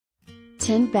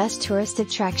10 Best Tourist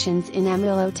Attractions in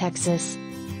Amarillo, Texas.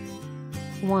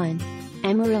 1.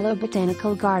 Amarillo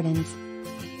Botanical Gardens.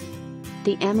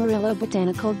 The Amarillo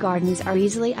Botanical Gardens are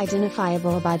easily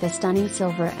identifiable by the stunning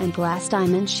silver and glass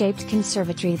diamond-shaped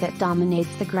conservatory that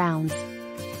dominates the grounds.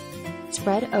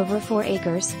 Spread over 4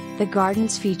 acres, the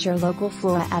gardens feature local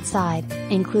flora outside,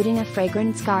 including a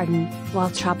fragrance garden,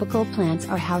 while tropical plants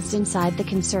are housed inside the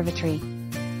conservatory.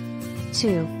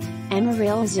 2.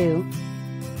 Amarillo Zoo.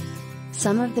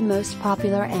 Some of the most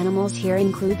popular animals here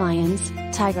include lions,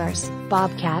 tigers,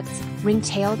 bobcats,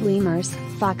 ring-tailed lemurs,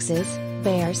 foxes,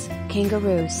 bears,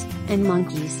 kangaroos, and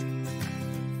monkeys.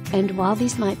 And while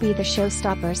these might be the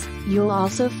showstoppers, you'll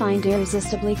also find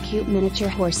irresistibly cute miniature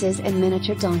horses and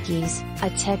miniature donkeys,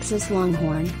 a Texas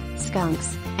longhorn,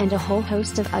 skunks, and a whole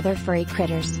host of other furry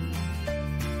critters.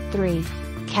 3.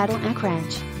 Cadillac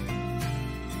Ranch.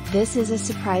 This is a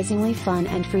surprisingly fun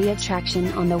and free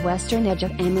attraction on the western edge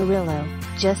of Amarillo,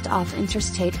 just off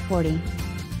Interstate 40.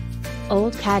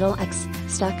 Old Cadillacs,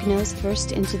 stuck nose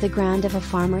first into the ground of a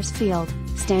farmer's field,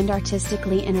 stand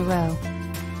artistically in a row.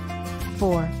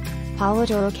 4. Palo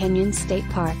Duro Canyon State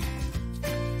Park.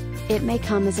 It may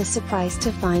come as a surprise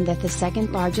to find that the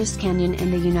second largest canyon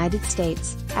in the United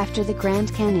States, after the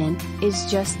Grand Canyon, is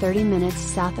just 30 minutes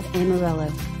south of Amarillo.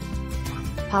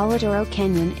 Palo Duro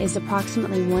Canyon is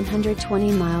approximately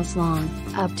 120 miles long,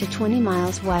 up to 20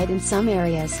 miles wide in some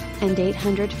areas, and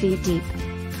 800 feet deep.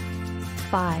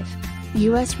 5.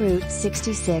 U.S. Route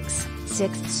 66,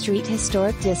 6th Street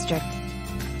Historic District.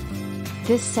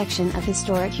 This section of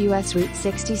historic U.S. Route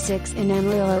 66 in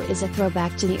Amarillo is a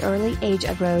throwback to the early age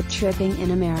of road tripping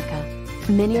in America.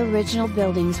 Many original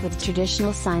buildings with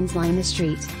traditional signs line the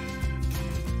street.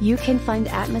 You can find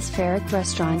atmospheric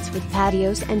restaurants with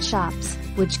patios and shops,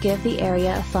 which give the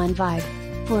area a fun vibe.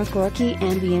 For a quirky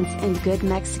ambience and good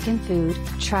Mexican food,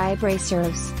 try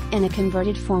Braceros, in a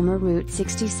converted former Route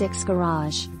 66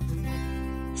 garage.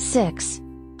 6.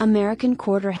 American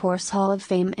Quarter Horse Hall of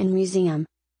Fame and Museum.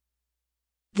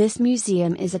 This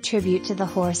museum is a tribute to the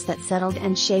horse that settled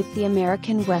and shaped the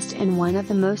American West and one of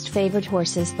the most favored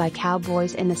horses by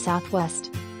cowboys in the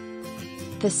Southwest.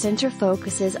 The center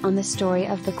focuses on the story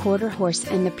of the quarter horse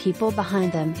and the people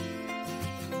behind them.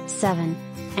 7.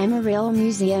 Amarillo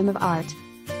Museum of Art.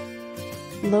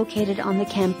 Located on the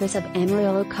campus of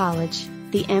Amarillo College,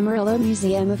 the Amarillo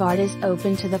Museum of Art is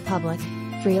open to the public,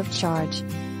 free of charge.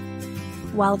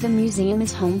 While the museum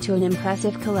is home to an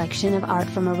impressive collection of art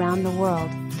from around the world,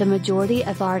 the majority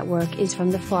of artwork is from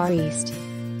the Far East.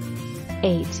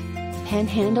 8.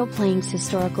 Panhandle Plains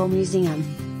Historical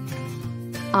Museum.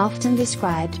 Often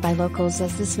described by locals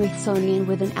as the Smithsonian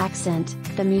with an accent,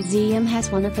 the museum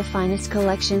has one of the finest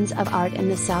collections of art in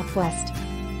the Southwest.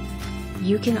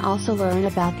 You can also learn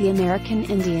about the American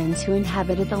Indians who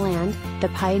inhabited the land, the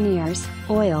pioneers,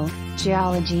 oil,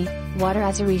 geology, water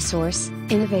as a resource,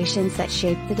 innovations that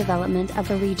shaped the development of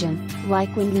the region,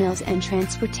 like windmills and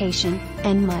transportation,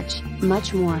 and much,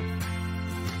 much more.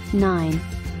 9.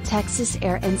 Texas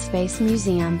Air and Space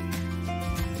Museum.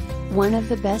 One of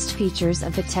the best features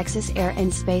of the Texas Air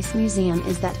and Space Museum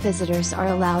is that visitors are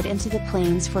allowed into the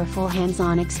planes for a full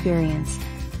hands-on experience.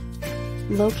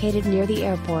 Located near the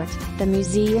airport, the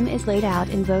museum is laid out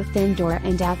in both indoor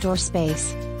and outdoor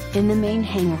space. In the main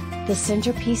hangar, the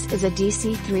centerpiece is a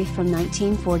DC-3 from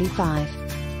 1945.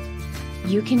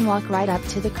 You can walk right up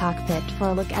to the cockpit for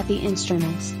a look at the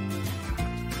instruments.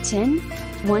 10.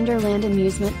 Wonderland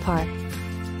Amusement Park.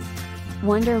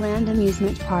 Wonderland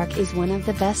Amusement Park is one of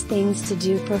the best things to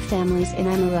do for families in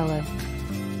Amarillo.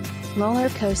 Roller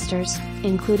coasters,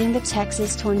 including the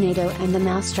Texas Tornado and the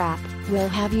Mousetrap, will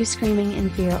have you screaming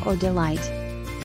in fear or delight.